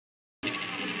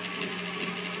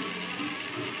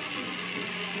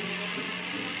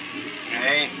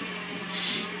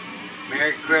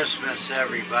Christmas,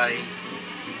 everybody.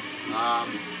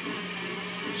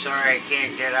 Sorry I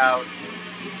can't get out,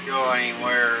 go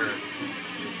anywhere, or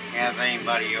have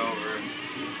anybody over,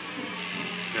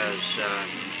 because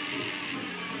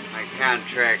I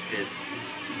contracted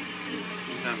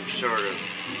some sort of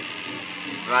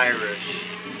virus.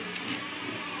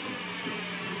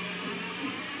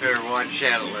 Better watch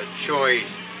out with choy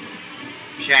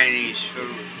Chinese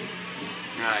food.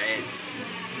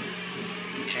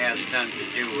 It has nothing to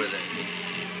do with it.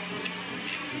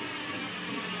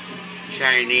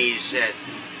 Chinese at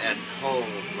whole,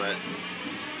 but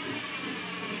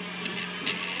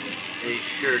they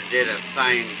sure did a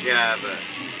fine job of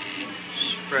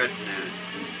spreading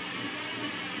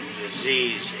the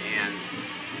disease. And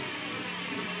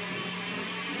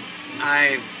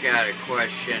I've got a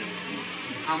question.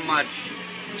 How much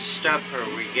stuff are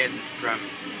we getting from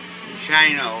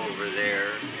China over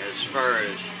there as far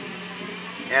as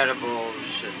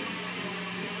edibles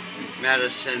and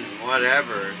medicine,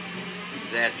 whatever,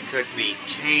 that could be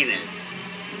tainted?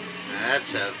 Now,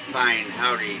 that's a fine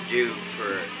howdy-do for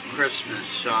a Christmas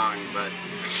song, but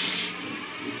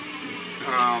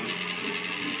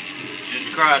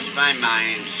just crossed my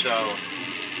mind, so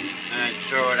I'd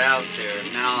throw it out there.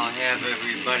 Now I'll have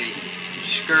everybody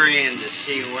scurrying to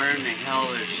see where in the hell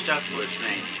their stuff was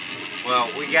made. Well,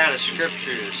 we got a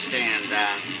scripture to stand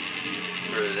on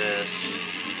for this,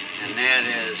 and that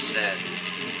is that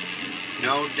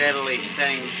no deadly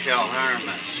thing shall harm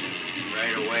us. And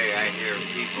right away I hear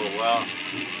people, well,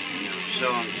 you know,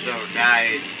 so-and-so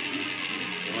died,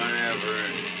 whatever.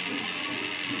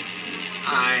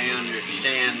 I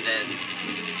understand that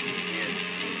it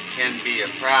can be a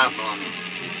problem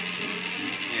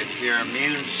if your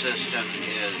immune system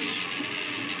is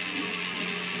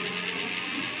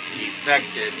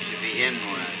defective to begin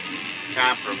with,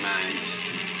 compromised.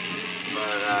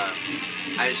 But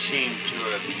I seem to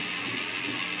have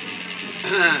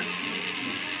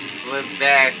lived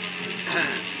back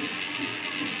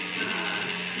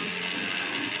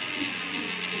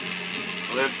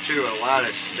lived through a lot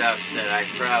of stuff that I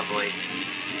probably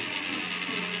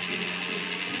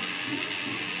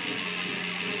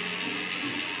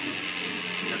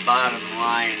the bottom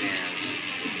line is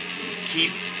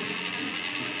keep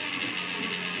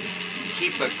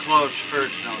a close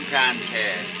personal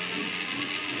contact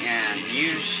and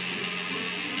use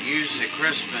the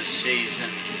Christmas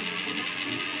season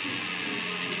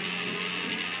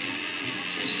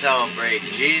to celebrate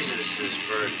Jesus'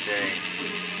 birthday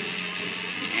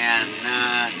and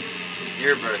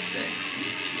your birthday,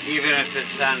 even if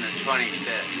it's on the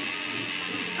 25th.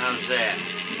 How's that?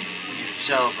 You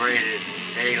celebrate it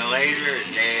a day later,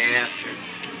 a day after.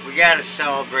 We got to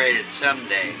celebrate it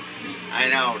someday. I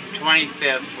know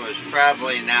 25th was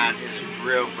probably not his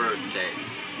real birthday,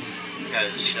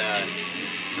 because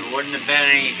there wouldn't have been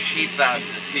any sheep out in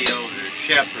the field or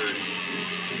shepherds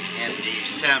in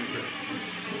December.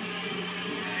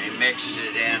 They mixed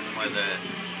it in with a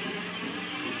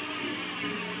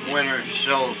winter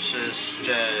solstice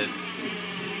to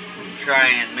try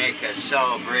and make a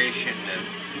celebration to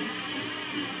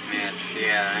match.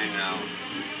 Yeah, I know.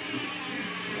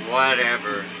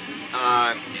 Whatever.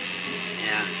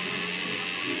 Yeah,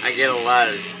 I get a lot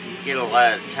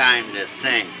of time to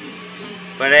think.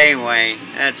 But anyway,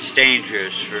 that's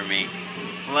dangerous for me.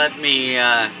 Let me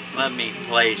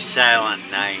play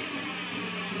Silent Night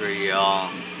for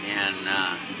y'all, and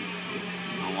I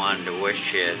wanted to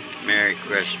wish you Merry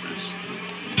Christmas.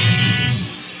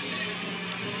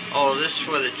 Oh, this is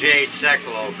for the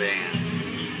Sekulow band.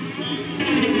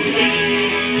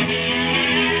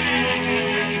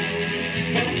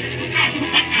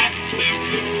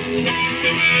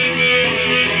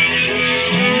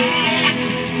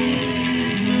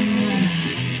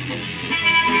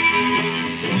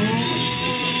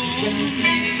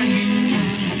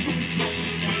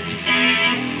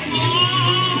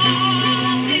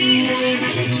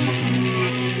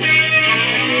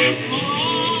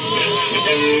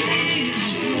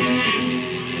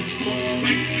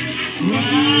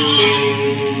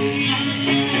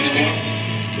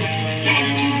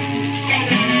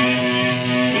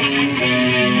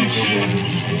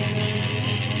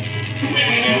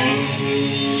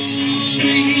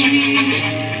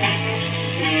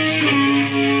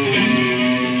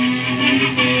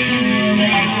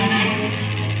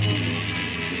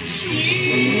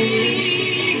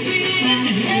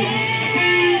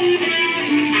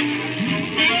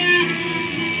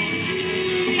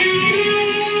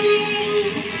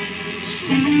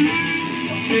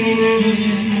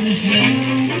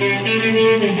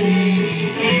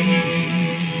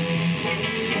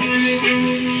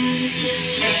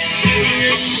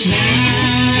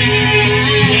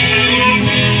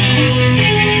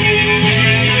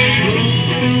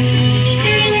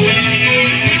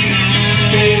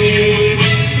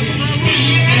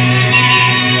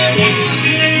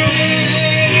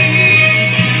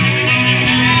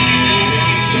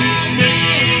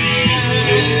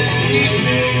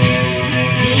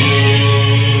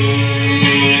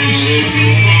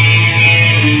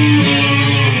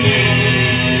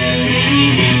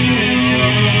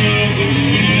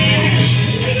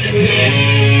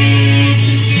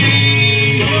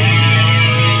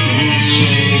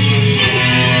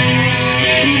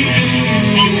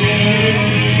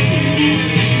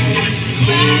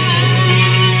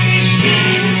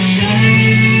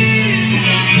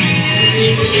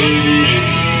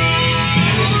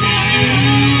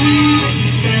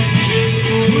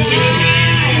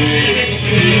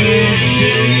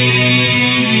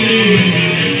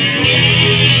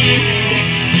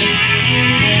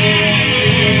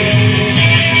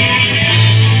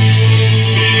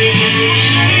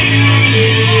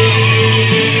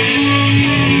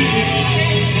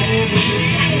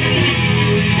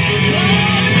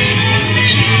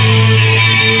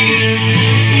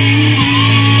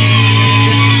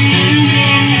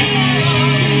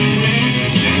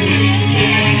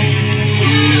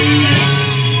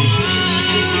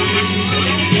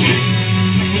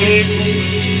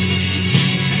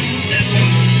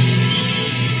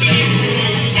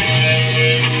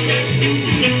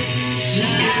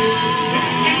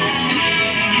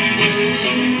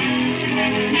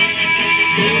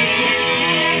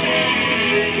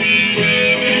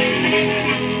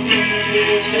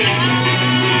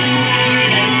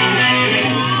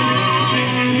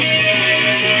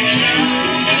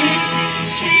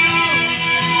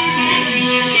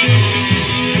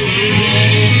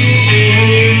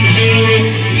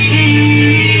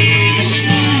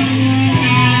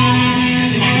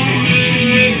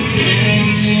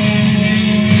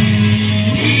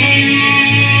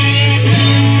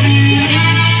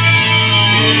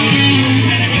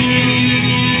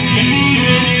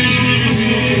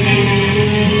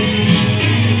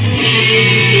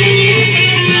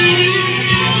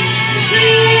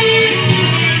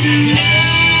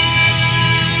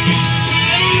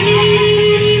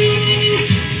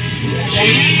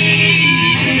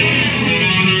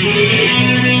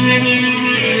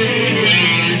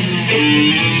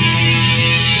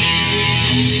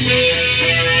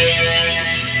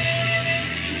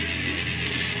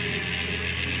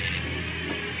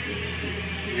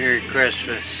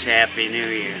 Yes, Happy New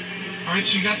Year. All right,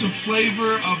 so you got some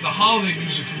flavor of the holiday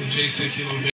music from the Sekulow.